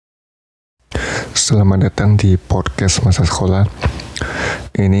Selamat datang di podcast masa sekolah.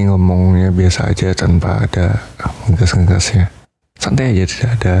 Ini ngomongnya biasa aja tanpa ada ngegas-ngegasnya. Santai aja,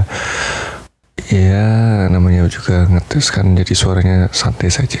 tidak ada. Ya namanya juga ngetes kan, jadi suaranya santai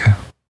saja.